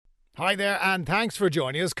Hi there, and thanks for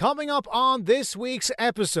joining us. Coming up on this week's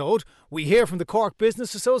episode, we hear from the Cork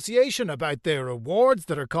Business Association about their awards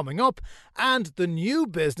that are coming up and the new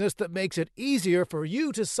business that makes it easier for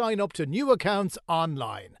you to sign up to new accounts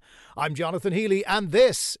online. I'm Jonathan Healy, and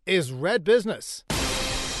this is Red Business.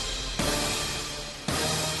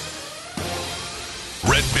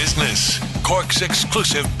 Red Business, Cork's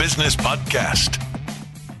exclusive business podcast.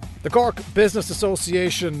 The Cork Business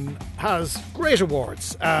Association has great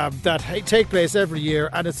awards that take place every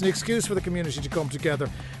year, and it's an excuse for the community to come together.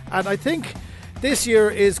 And I think this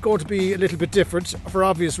year is going to be a little bit different for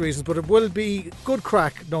obvious reasons, but it will be good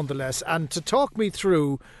crack nonetheless. And to talk me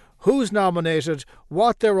through who's nominated,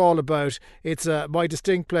 what they're all about, it's my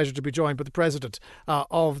distinct pleasure to be joined by the president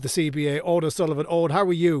of the CBA, Owen O'Sullivan. Owen, how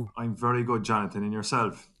are you? I'm very good, Jonathan, and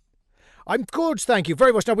yourself? I'm good, thank you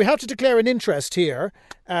very much. Now, we have to declare an interest here.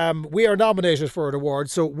 We are nominated for an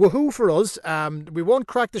award, so woohoo for us. We won't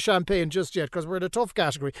crack the champagne just yet because we're in a tough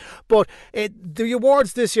category. But the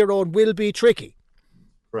awards this year, Owen, will be tricky.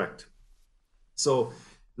 Correct. So,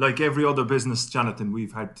 like every other business, Jonathan,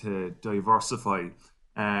 we've had to diversify.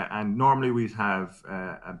 And normally we'd have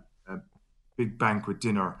a big banquet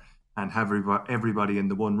dinner and have everybody in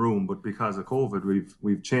the one room. But because of COVID,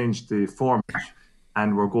 we've changed the format.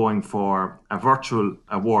 And we're going for a virtual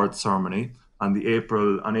award ceremony on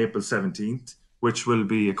April 17th, which will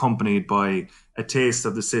be accompanied by a taste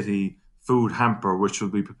of the city food hamper, which will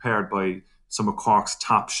be prepared by some of Cork's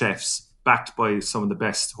top chefs, backed by some of the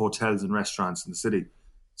best hotels and restaurants in the city.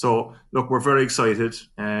 So, look, we're very excited.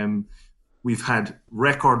 We've had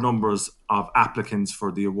record numbers of applicants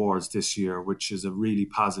for the awards this year, which is a really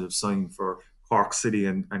positive sign for Cork City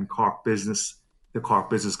and Cork Business, the Cork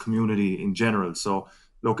business community in general. So,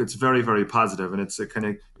 look, it's very, very positive, and it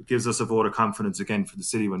gives us a vote of confidence again for the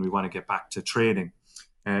city when we want to get back to trading.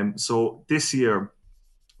 So this year,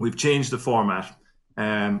 we've changed the format.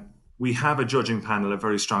 We have a judging panel, a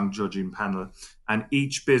very strong judging panel, and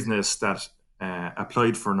each business that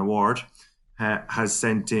applied for an award has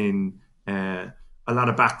sent in a lot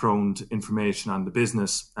of background information on the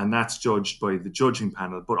business, and that's judged by the judging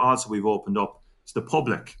panel. But also we've opened up to the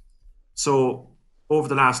public. So over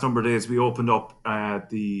the last number of days, we opened up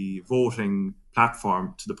the voting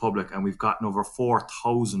platform to the public, and we've gotten over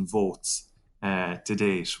 4,000 votes to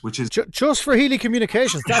date, which is... Just for Healy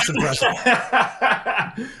Communications, that's impressive.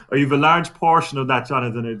 You have a large portion of that,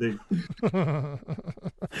 Jonathan, I think.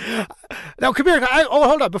 Now, come here.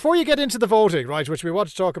 Hold on. Before you get into the voting, right, which we want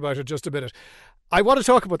to talk about in just a minute, I want to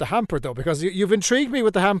talk about the hamper, though, because you've intrigued me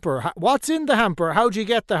with the hamper. What's in the hamper? How do you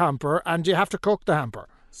get the hamper? And do you have to cook the hamper?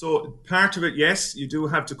 So part of it, yes, you do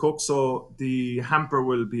have to cook. So the hamper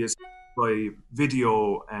will be assisted by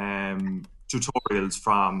video tutorials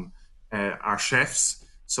from our chefs.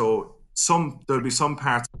 So there'll be some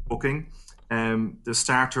parts of cooking. The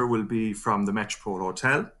starter will be from the Metropole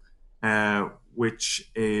Hotel, which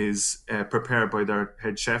is prepared by their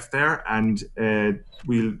head chef there. And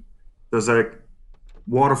there's a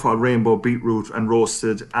waterfall rainbow beetroot and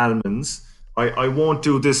roasted almonds. I won't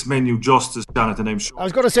do this menu justice, Jonathan, I'm sure. I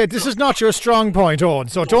was going to say, this is not your strong point, Owen,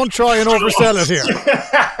 so don't try and oversell it here.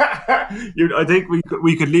 I think we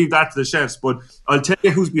could leave that to the chefs, but I'll tell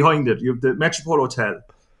you who's behind it. You have the Metropole Hotel,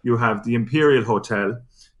 you have the Imperial Hotel,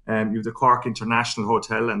 you have the Cork International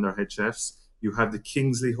Hotel and their head chefs, you have the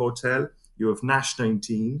Kingsley Hotel, you have Nash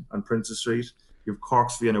 19 on Princess Street, you have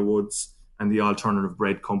Cork's Vienna Woods, and the Alternative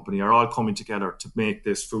Bread Company are all coming together to make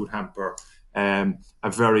this food hamper a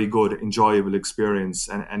very good, enjoyable experience,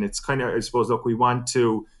 and it's kind of, I suppose, look, we want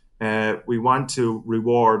to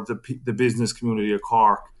reward the business community of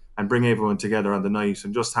Cork and bring everyone together on the night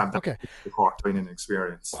and just have the Cork dining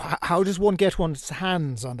experience. How does one get one's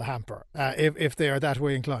hands on the hamper if they are that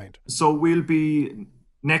way inclined? So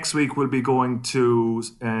next week we'll be going to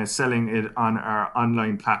selling it on our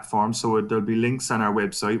online platform. So there'll be links on our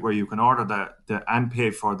website where you can order and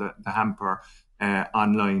pay for the hamper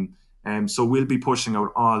online. So we'll be pushing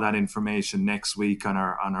out all that information next week on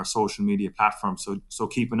our social media platform. So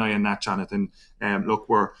keep an eye on that, Jonathan. Look,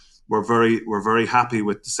 we're very happy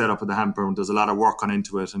with the setup of the hamper, and there's a lot of work gone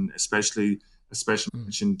into it, and especially a special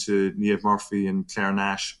mention to Niamh Murphy and Claire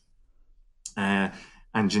Nash and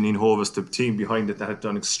Janine Hovis, the team behind it, that have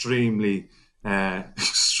done extremely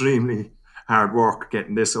hard work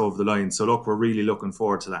getting this over the line. So look, we're really looking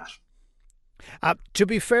forward to that. To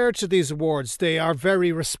be fair to these awards, they are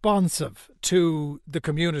very responsive to the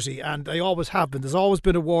community, and they always have been. There's always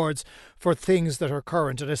been awards for things that are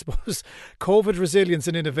current, and I suppose COVID resilience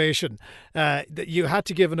and innovation, you had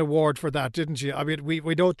to give an award for that, didn't you? I mean,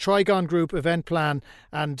 we know Trigon Group, Event Plan,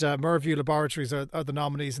 and Merview Laboratories are the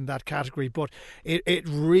nominees in that category, but it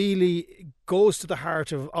really goes to the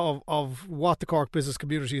heart of what the Cork business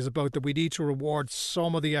community is about, that we need to reward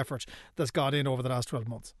some of the effort that's gone in over the last 12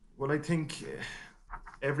 months. Well, I think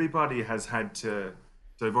everybody has had to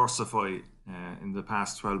diversify in the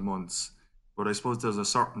past 12 months, but I suppose there's a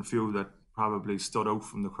certain few that probably stood out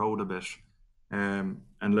from the crowd a bit. And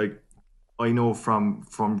like, I know from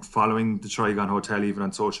following the Trigon Hotel, even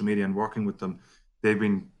on social media and working with them, they've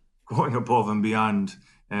been going above and beyond,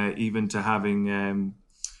 even to having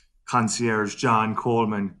concierge John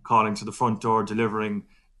Coleman calling to the front door, delivering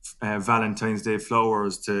Valentine's Day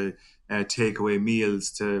flowers, to takeaway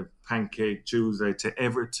meals, to Pancake Tuesday,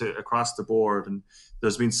 to across the board. And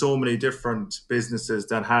there's been so many different businesses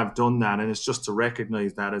that have done that, and it's just to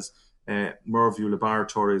recognise that. As Merview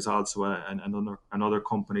Laboratories, also another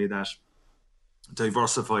company that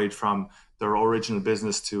diversified from their original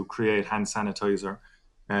business to create hand sanitizer,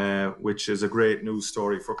 which is a great news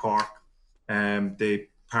story for Cork. They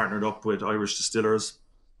partnered up with Irish distillers.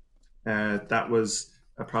 That was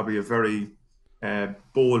probably a very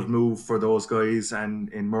bold move for those guys and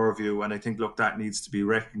in Merview, and I think, look, that needs to be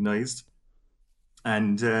recognised.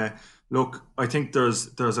 And look, I think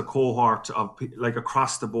there's a cohort of, like,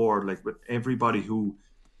 across the board, like with everybody who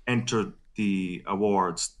entered the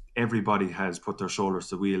awards, everybody has put their shoulders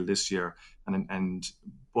to the wheel this year, and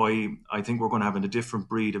boy, I think we're going to have a different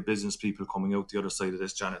breed of business people coming out the other side of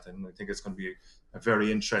this, Jonathan. I think it's going to be a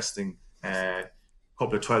very interesting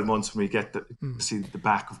couple of 12 months when we get to see the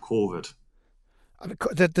back of COVID.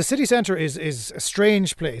 The city centre is a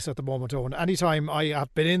strange place at the moment, Owen. Anytime I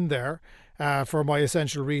have been in there for my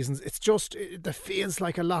essential reasons, it feels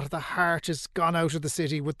like a lot of the heart has gone out of the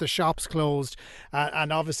city with the shops closed,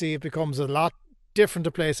 and obviously it becomes a lot different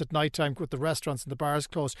a place at night time with the restaurants and the bars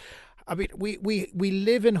closed. I mean, we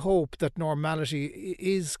live in hope that normality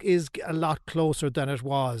is a lot closer than it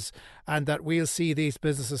was, and that we'll see these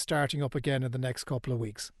businesses starting up again in the next couple of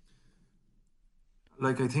weeks.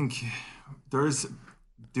 Like, I think there's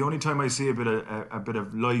the only time I see a bit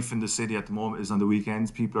of life in the city at the moment is on the weekends.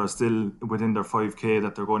 People are still within their 5K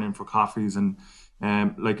that they're going in for coffees, and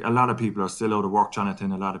like, a lot of people are still out of work,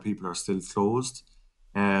 Jonathan. A lot of people are still closed.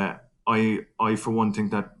 I for one think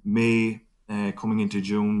that May coming into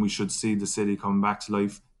June, we should see the city coming back to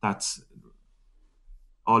life. That's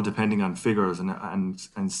all depending on figures and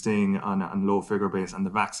staying on low figure base and the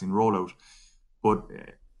vaccine rollout. But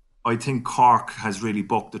I think Cork has really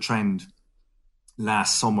bucked the trend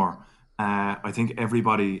last summer. I think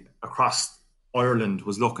everybody across Ireland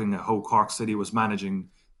was looking at how Cork City was managing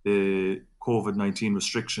the COVID-19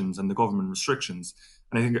 restrictions and the government restrictions.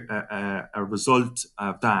 And I think a result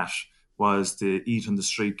of that was the Eat on the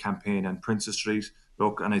Street campaign and Princess Street.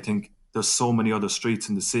 Look, and I think there's so many other streets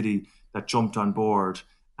in the city that jumped on board,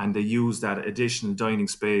 and they used that additional dining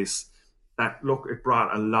space. That, look, it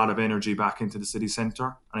brought a lot of energy back into the city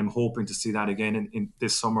centre, and I'm hoping to see that again in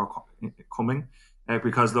this summer coming,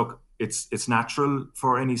 because, look, it's natural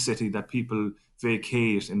for any city that people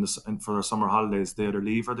vacate for their summer holidays. They either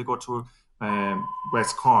leave or they go to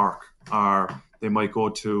West Cork, or they might go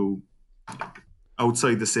to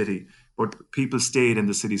outside the city. But people stayed in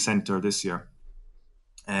the city centre this year,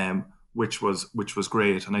 which was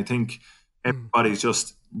great, and I think everybody's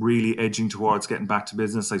just really edging towards getting back to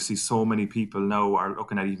business. I see so many people now are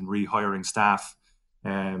looking at even rehiring staff.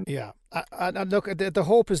 Yeah, and look, the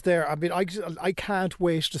hope is there. I mean, I can't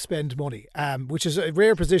wait to spend money, which is a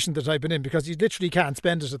rare position that I've been in, because you literally can't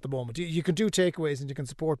spend it at the moment. You can do takeaways and you can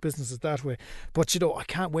support businesses that way, but I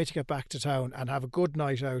can't wait to get back to town and have a good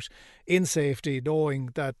night out in safety, knowing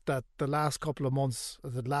that the last couple of months,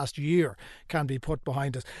 the last year, can be put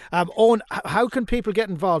behind us. Owen, how can people get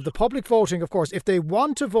involved? The public voting, of course, if they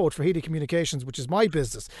want to vote for Healy Communications, which is my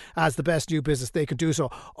business, as the best new business, they can do so.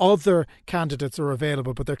 Other candidates are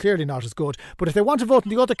available, but they're clearly not as good. But if they want to vote in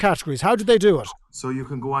the other categories, how do they do it? So you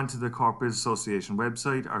can go onto the Cork Business Association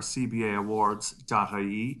website, or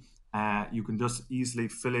cbaawards.ie. You can just easily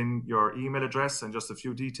fill in your email address and just a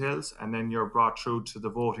few details, and then you're brought through to the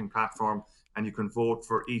voting platform, and you can vote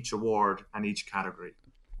for each award and each category.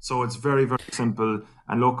 So it's very, very simple.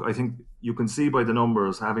 And look, I think you can see by the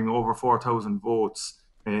numbers, having over 4,000 votes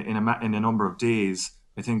in a number of days,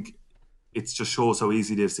 I think it just shows how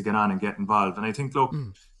easy it is to get on and get involved. And I think, look,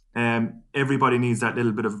 everybody needs that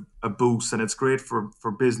little bit of a boost, and it's great for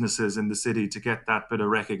businesses in the city to get that bit of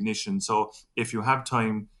recognition. So if you have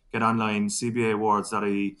time, get online,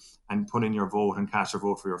 cbaawards.ie, and put in your vote and cast your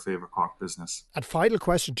vote for your favourite Cork business. And final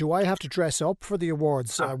question, do I have to dress up for the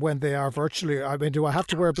awards when they are virtually? I mean, do I have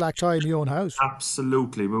to wear a black tie in my own house?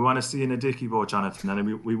 Absolutely. We want to see you in a dicky vote, Jonathan,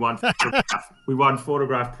 and we want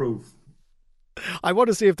photograph proof. I want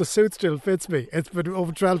to see if the suit still fits me. It's been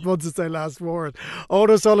over 12 months since I last wore it. Owen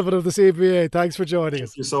O'Sullivan of the CBA, thanks for joining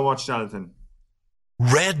us. Thank you so much, Jonathan.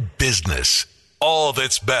 Red Business. All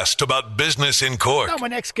that's best about business in Cork. Now, my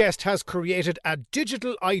next guest has created a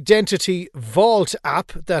digital identity vault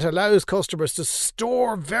app that allows customers to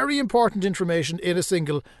store very important information in a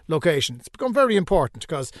single location. It's become very important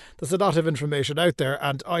because there's a lot of information out there,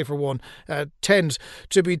 and I, for one, tend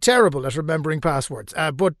to be terrible at remembering passwords.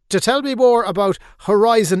 But to tell me more about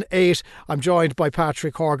horizon8, I'm joined by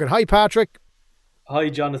Patrick Horgan. Hi, Patrick. Hi,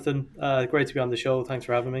 Jonathan. Great to be on the show. Thanks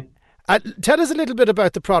for having me. Tell us a little bit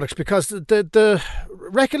about the product, because the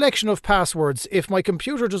recollection of passwords, if my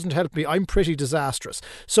computer doesn't help me, I'm pretty disastrous.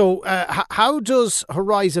 So how does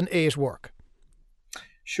horizon8 work?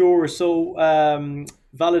 Sure. So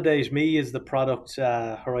Validate Me is the product,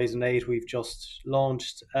 horizon8, we've just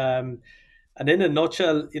launched. And in a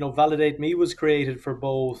nutshell, Validate Me was created for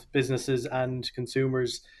both businesses and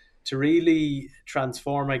consumers to really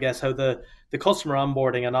transform, I guess, how the customer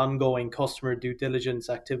onboarding and ongoing customer due diligence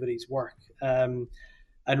activities work, and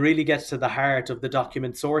really gets to the heart of the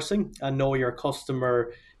document sourcing and know your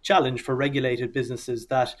customer challenge for regulated businesses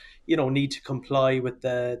that need to comply with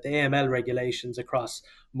the AML regulations across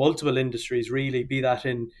multiple industries, really, be that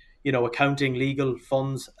in accounting, legal,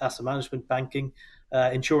 funds, asset management, banking,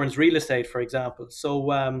 insurance, real estate, for example.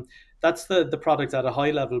 So that's the product at a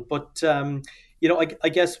high level. But I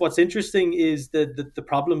guess what's interesting is the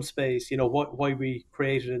problem space, why we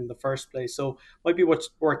created it in the first place. So might be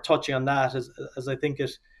worth touching on that, as I think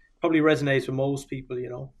it probably resonates with most people,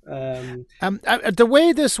 The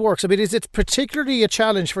way this works, I mean, is it particularly a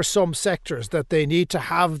challenge for some sectors that they need to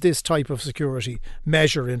have this type of security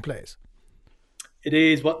measure in place? It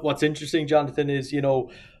is. What's interesting, Jonathan, is,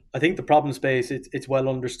 I think the problem space, it's well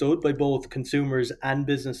understood by both consumers and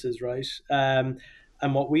businesses, right?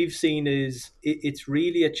 And what we've seen is it's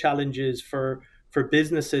really a challenges for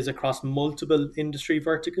businesses across multiple industry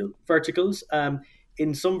verticals.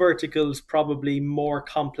 In some verticals, probably more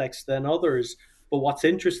complex than others. But what's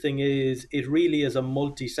interesting is it really is a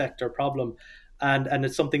multi-sector problem. And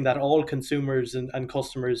it's something that all consumers and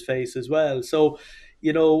customers face as well. So,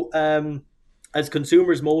 as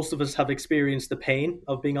consumers, most of us have experienced the pain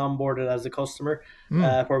of being onboarded as a customer,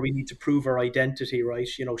 where we need to prove our identity, right?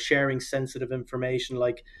 Sharing sensitive information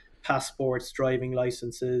like passports, driving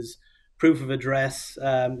licenses, proof of address,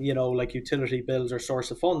 like utility bills or source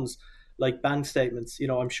of funds, like bank statements.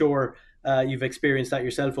 I'm sure you've experienced that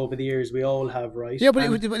yourself over the years. We all have, right? Yeah,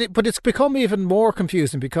 but it's become even more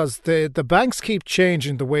confusing because the banks keep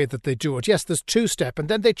changing the way that they do it. Yes, there's two-step, and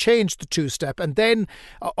then they changed the two-step, and then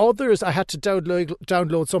others, I had to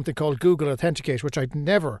download something called Google Authenticate, which I'd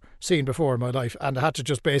never seen before in my life, and I had to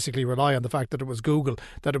just basically rely on the fact that it was Google,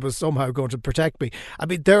 that it was somehow going to protect me. I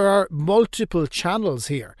mean, there are multiple channels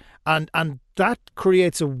here, and that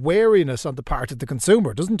creates a wariness on the part of the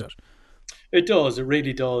consumer, doesn't it? It does. It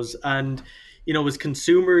really does. And, as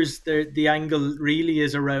consumers, the angle really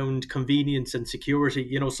is around convenience and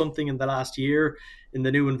security. Something in the last year in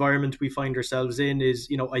the new environment we find ourselves in is,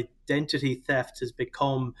 identity theft has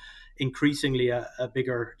become increasingly a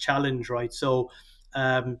bigger challenge, right? So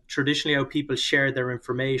traditionally how people share their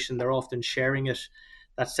information, they're often sharing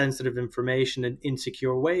that sensitive information in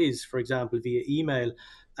insecure ways, for example, via email.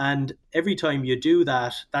 And every time you do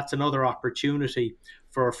that, that's another opportunity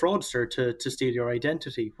for a fraudster to steal your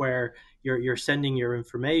identity, where you're sending your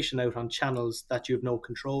information out on channels that you have no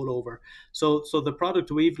control over. So the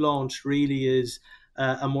product we've launched really is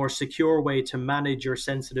a more secure way to manage your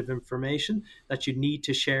sensitive information that you need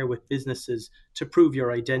to share with businesses to prove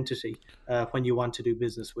your identity when you want to do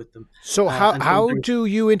business with them. So how do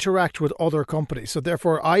you interact with other companies? So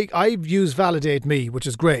therefore, I've used Validate Me, which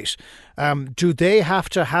is great. Do they have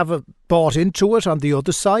to have bought into it on the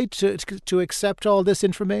other side to accept all this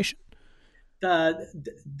information?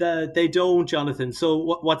 They don't, Jonathan.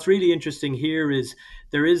 So what's really interesting here is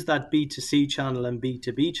there is that B2C channel and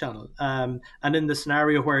B2B channel. And in the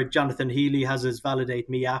scenario where Jonathan Healy has his Validate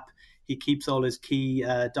Me app, he keeps all his key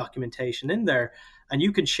documentation in there. and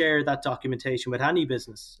you can share that documentation with any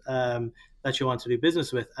business that you want to do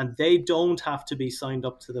business with, and they don't have to be signed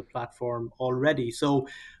up to the platform already. So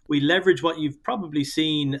we leverage what you've probably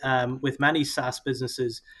seen with many SaaS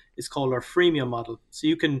businesses. Is called our freemium model. So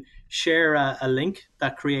you can share a link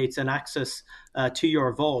that creates an access to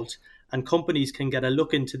your vault, and companies can get a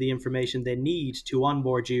look into the information they need to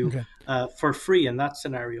onboard you for free in that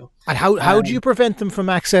scenario. And how do you prevent them from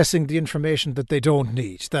accessing the information that they don't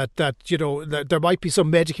need? That there might be some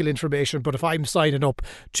medical information, but if I'm signing up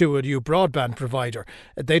to a new broadband provider,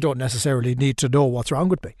 they don't necessarily need to know what's wrong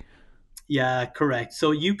with me. Yeah, correct.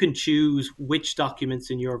 So you can choose which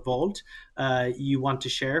documents in your vault you want to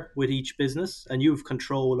share with each business, and you have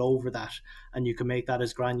control over that, and you can make that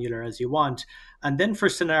as granular as you want. And then for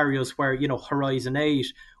scenarios where, Horizon 8,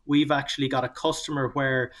 we've actually got a customer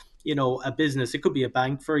where, a business, it could be a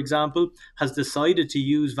bank, for example, has decided to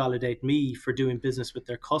use Validate Me for doing business with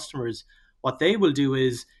their customers. What they will do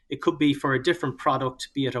is, it could be for a different product,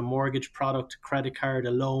 be it a mortgage product, a credit card,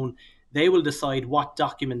 a loan. They will decide what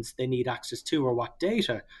documents they need access to or what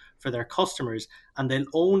data for their customers, and they'll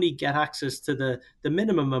only get access to the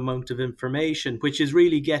minimum amount of information, which is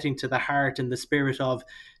really getting to the heart and the spirit of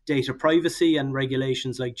data privacy and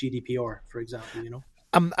regulations like GDPR, for example,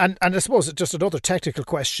 And I suppose just another technical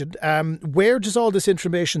question. Where does all this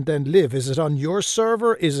information then live? Is it on your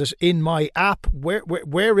server? Is it in my app?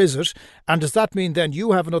 Where is it? And does that mean then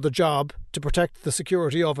you have another job to protect the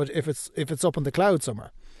security of it if it's up in the cloud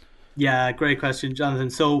somewhere? Yeah, great question, Jonathan.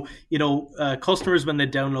 So, customers, when they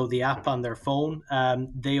download the app on their phone,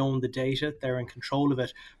 they own the data, they're in control of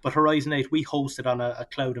it. But Horizon 8, we host it on a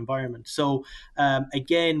cloud environment. So,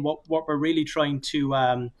 again, what we're really trying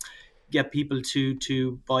to get people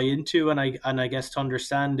to buy into and I guess to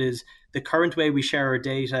understand is the current way we share our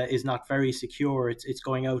data is not very secure. It's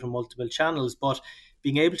going out on multiple channels, but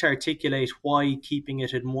being able to articulate why keeping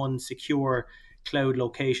it in one secure cloud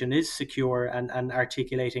location is secure and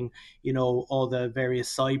articulating, all the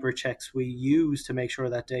various cyber checks we use to make sure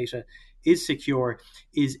that data is secure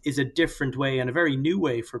is a different way and a very new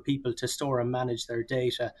way for people to store and manage their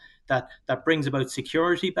data that brings about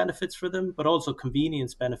security benefits for them, but also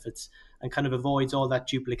convenience benefits, and kind of avoids all that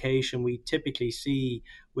duplication we typically see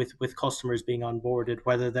with customers being onboarded,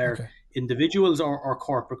 whether they're individuals or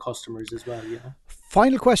corporate customers as well.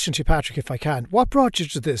 Final question to you, Patrick, if I can. What brought you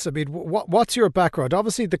to this? I mean, what's your background?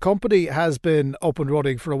 Obviously, the company has been up and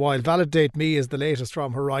running for a while. Validate Me is the latest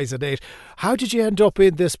from Horizon 8. How did you end up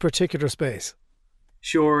in this particular space?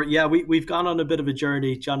 Sure. Yeah, we've gone on a bit of a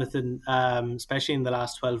journey, Jonathan, especially in the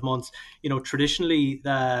last 12 months. Traditionally,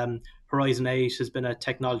 Horizon 8 has been a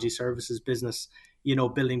technology services business,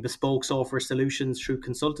 building bespoke software solutions through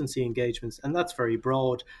consultancy engagements, and that's very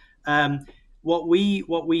broad. What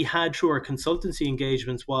we had through our consultancy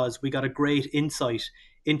engagements was we got a great insight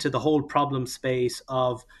into the whole problem space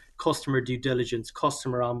of customer due diligence,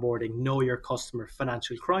 customer onboarding, know your customer,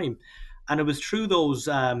 financial crime. And it was through those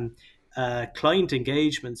client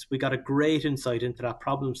engagements, we got a great insight into that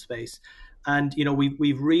problem space. And,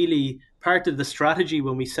 we've really, part of the strategy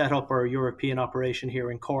when we set up our European operation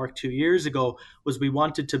here in Cork 2 years ago was we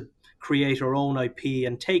wanted to create our own IP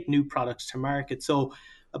and take new products to market. So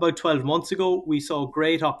about 12 months ago, we saw a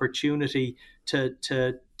great opportunity to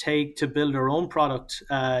build our own product,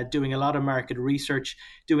 doing a lot of market research,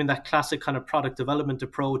 doing that classic kind of product development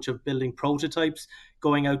approach of building prototypes,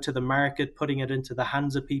 going out to the market, putting it into the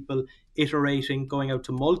hands of people, iterating, going out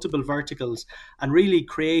to multiple verticals, and really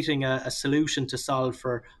creating a solution to solve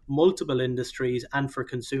for multiple industries and for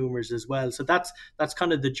consumers as well. So that's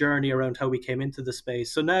kind of the journey around how we came into the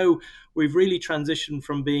space. So now we've really transitioned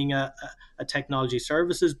from being a technology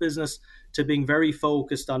services business to being very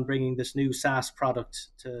focused on bringing this new SaaS product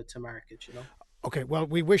to market, Okay, well,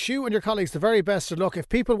 we wish you and your colleagues the very best of luck. If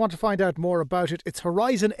people want to find out more about it, it's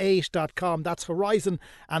horizon8.com. That's horizon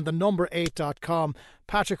and the number 8.com.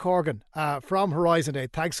 Patrick Horgan from Horizon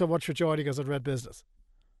 8. Thanks so much for joining us at Red Business.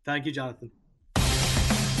 Thank you, Jonathan.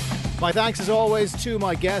 My thanks as always to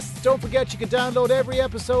my guests. Don't forget you can download every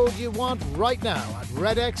episode you want right now at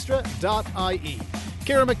redextra.ie.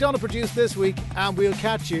 Ciara McDonough produced this week, and we'll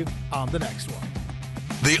catch you on the next one.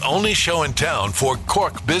 The only show in town for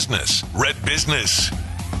Cork Business, Red Business.